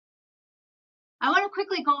I want to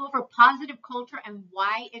quickly go over positive culture and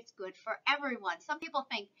why it's good for everyone. Some people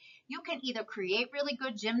think you can either create really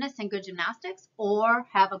good gymnasts and good gymnastics or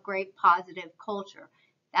have a great positive culture.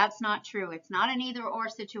 That's not true. It's not an either or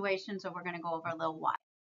situation, so we're going to go over a little why.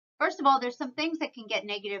 First of all, there's some things that can get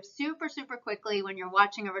negative super quickly when you're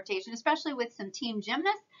watching a rotation, especially with some team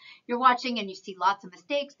gymnasts. You're watching and you see lots of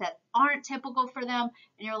mistakes that aren't typical for them,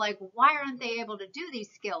 and you're like, why aren't they able to do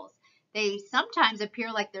these skills? They sometimes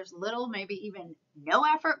appear like there's little, maybe even no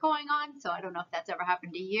effort going on. So I don't know if that's ever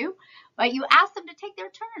happened to you, but you ask them to take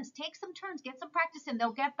their turns, take some turns, get some practice, and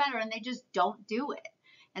they'll get better, and they just don't do it.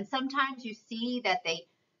 And sometimes you see that they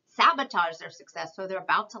sabotage their success. So they're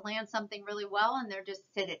about to land something really well and they're just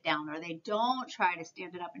sit it down, or they don't try to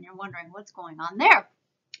stand it up, and you're wondering what's going on there.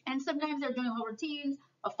 And sometimes they're doing whole routines,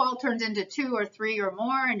 a fall turns into 2 or 3 or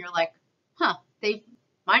more, and you're like, they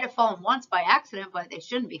might have fallen once by accident, but they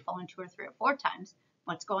shouldn't be falling 2 or 3 or 4 times.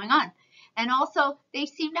 What's going on? And also, they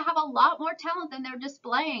seem to have a lot more talent than they're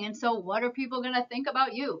displaying. And so what are people going to think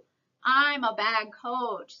about you? I'm a bad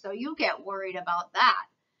coach. So you get worried about that.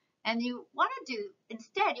 And you want to do,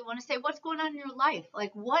 instead, you want to say, what's going on in your life?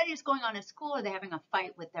 Like, what is going on in school? Are they having a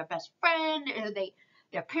fight with their best friend? Are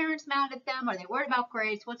their parents mad at them? Are they worried about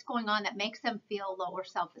grades? What's going on that makes them feel lower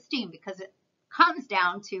self-esteem? Because it comes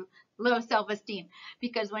down to low self-esteem.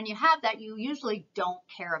 Because when you have that, you usually don't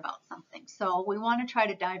care about something. So we want to try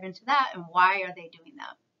to dive into that, and why are they doing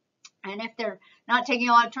that? And if they're not taking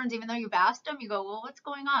a lot of turns, even though you've asked them, you go, well, what's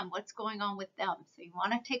going on? What's going on with them? So you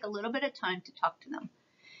want to take a little bit of time to talk to them.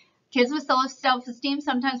 Kids with low self-esteem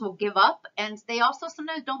sometimes will give up, and they also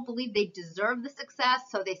sometimes don't believe they deserve the success,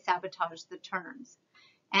 so they sabotage the turns.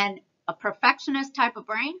 And a perfectionist type of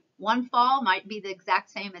brain, one fall might be the exact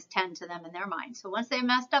same as 10 to them in their mind. So once they've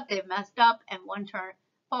messed up, and one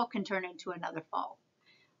fall can turn into another fall.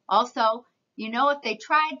 Also, if they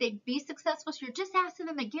tried, they'd be successful. So you're just asking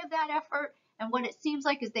them to give that effort, and what it seems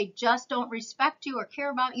like is they just don't respect you or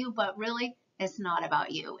care about you, but really, it's not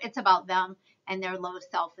about you. It's about them and their low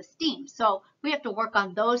self-esteem. So we have to work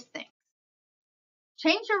on those things.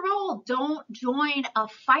 Change your role. Don't join a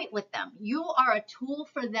fight with them. You are a tool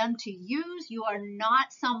for them to use. You are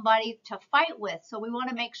not somebody to fight with. So we want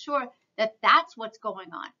to make sure that that's what's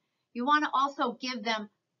going on. You want to also give them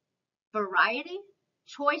variety,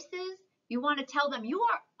 choices. You want to tell them you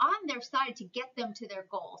are on their side to get them to their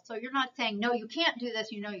goal. So you're not saying, no, you can't do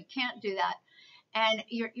this. You can't do that. And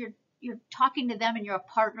you're talking to them, and you're a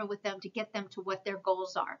partner with them to get them to what their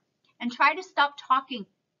goals are. And try to stop talking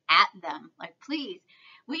at them. Like, please,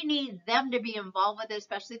 we need them to be involved with it,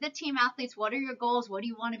 especially the team athletes. What are your goals? What do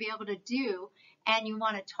you want to be able to do? And you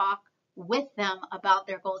want to talk with them about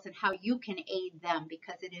their goals and how you can aid them,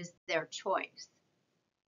 because it is their choice.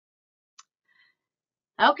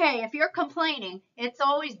 Okay, if you're complaining, it's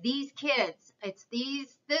always these kids, it's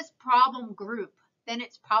this problem group, then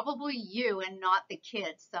it's probably you and not the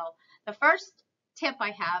kids. So the first tip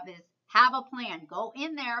I have is have a plan. Go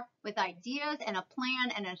in there with ideas and a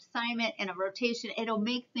plan and an assignment and a rotation. It'll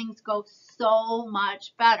make things go so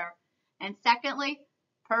much better. And secondly,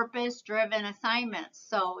 purpose-driven assignments.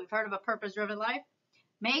 So we've heard of a purpose-driven life.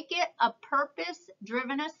 Make it a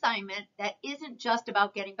purpose-driven assignment that isn't just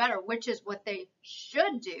about getting better, which is what they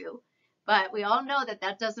should do. But we all know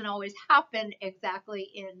that doesn't always happen exactly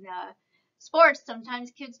in sports.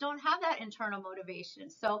 Sometimes kids don't have that internal motivation.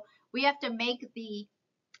 So we have to make the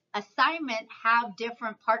assignment have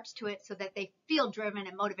different parts to it so that they feel driven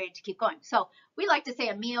and motivated to keep going. So we like to say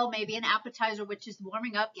a meal, maybe an appetizer, which is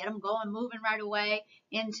warming up, get them going, moving right away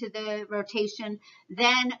into the rotation.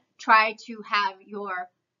 Then try to have your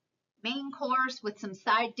main course with some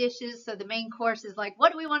side dishes. So the main course is like,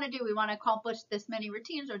 what do we want to do? We want to accomplish this many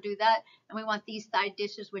routines or do that. And we want these side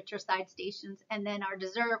dishes, which are side stations. And then our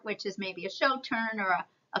dessert, which is maybe a show turn or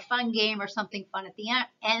a fun game or something fun at the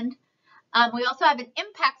end. We also have an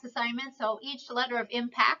impacts assignment. So each letter of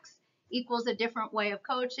impacts equals a different way of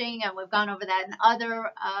coaching. And we've gone over that in other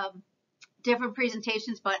different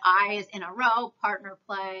presentations, but I is in a row, partner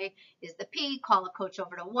play is the P, call a coach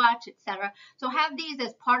over to watch, etc. So have these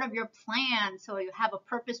as part of your plan so you have a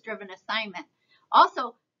purpose-driven assignment.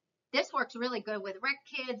 Also, this works really good with rec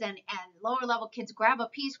kids and lower level kids. Grab a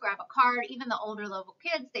piece, grab a card. Even the older level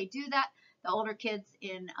kids, they do that. The older kids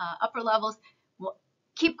in upper levels will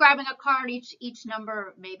keep grabbing a card. Each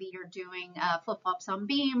number, maybe you're doing flip-flops on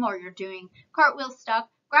beam or you're doing cartwheel stuff.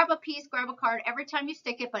 Grab a piece, grab a card every time you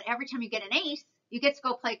stick it, but every time you get an ace, you get to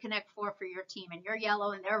go play Connect 4 for your team, and you're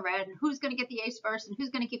yellow and they're red, and who's going to get the ace first and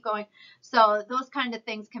who's going to keep going. So those kind of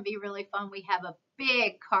things can be really fun. We have a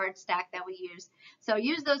big card stack that we use. So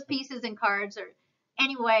use those pieces and cards or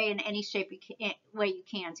any way in any shape way you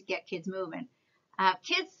can to get kids moving.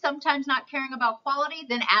 Kids sometimes not caring about quality,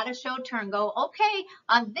 then add a show turn. Go, okay,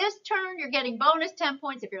 on this turn, you're getting bonus 10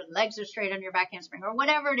 points if your legs are straight on your back handspring or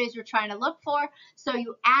whatever it is you're trying to look for. So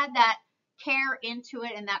you add that care into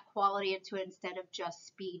it and that quality into it instead of just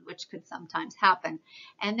speed, which could sometimes happen.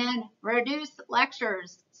 And then reduce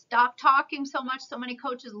lectures. Stop talking so much. So many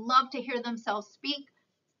coaches love to hear themselves speak.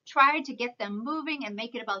 Try to get them moving and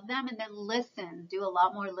make it about them, and then listen. Do a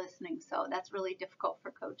lot more listening. So that's really difficult for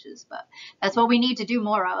coaches, but that's what we need to do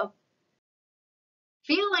more of.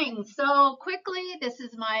 Feelings. So quickly, this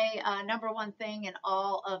is my number one thing in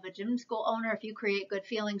all of a gym school owner. If you create good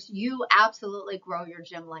feelings, you absolutely grow your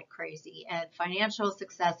gym like crazy, and financial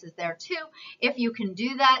success is there too. If you can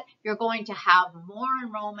do that, you're going to have more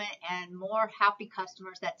enrollment and more happy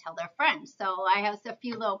customers that tell their friends. So I have a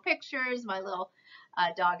few little pictures. My little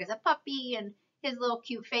dog is a puppy and his little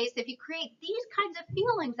cute face. If you create these kinds of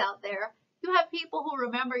feelings out there, you have people who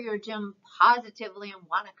remember your gym positively and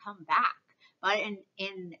want to come back. But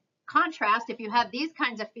in contrast, if you have these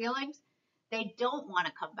kinds of feelings, they don't want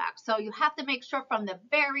to come back. So you have to make sure from the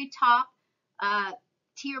very top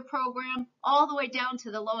tier program all the way down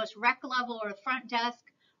to the lowest rec level or front desk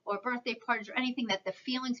or birthday parties or anything, that the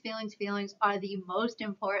feelings are the most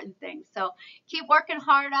important thing. So keep working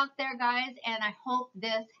hard out there, guys, and I hope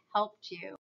this helped you.